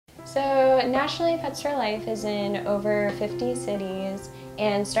So nationally, Pets for Life is in over 50 cities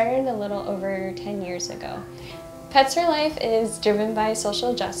and started a little over 10 years ago. Pets for Life is driven by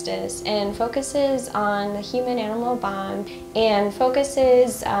social justice and focuses on the human-animal bond and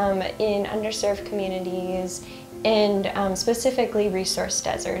focuses in underserved communities and specifically resource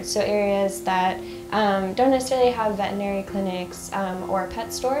deserts, so areas that don't necessarily have veterinary clinics or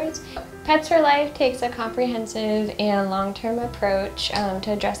pet stores. Pets for Life takes a comprehensive and long-term approach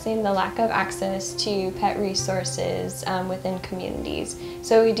to addressing the lack of access to pet resources within communities.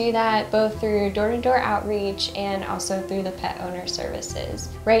 So we do that both through door-to-door outreach and also through the pet owner services.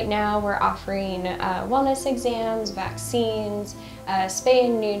 Right now we're offering wellness exams, vaccines, spay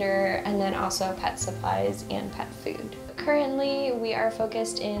and neuter, and then also pet supplies and pet food. Currently, we are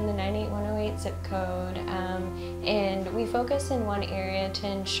focused in the 98108 zip code, and we focus in one area to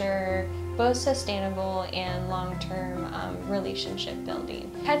ensure both sustainable and long-term relationship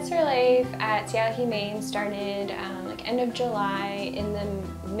building. Pets for Life at Seattle Humane started like end of July in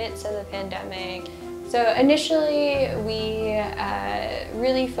the midst of the pandemic. So initially, we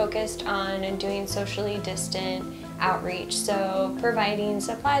really focused on doing socially distant outreach, so providing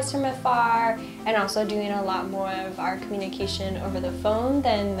supplies from afar and also doing a lot more of our communication over the phone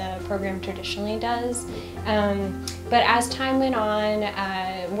than the program traditionally does. But as time went on,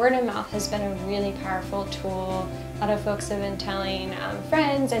 word of mouth has been a really powerful tool. A lot of folks have been telling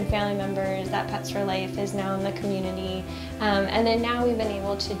friends and family members that Pets for Life is now in the community. And then now we've been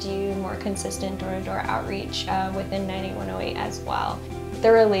able to do more consistent door-to-door outreach within 98108 as well.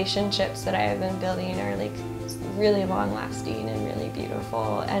 The relationships that I have been building are like really long-lasting and really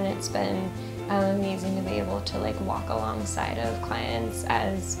beautiful, and it's been amazing to be able to like walk alongside of clients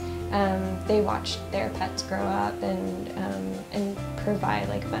as they watch their pets grow up and provide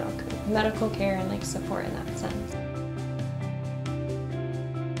like medical care and like support in that sense.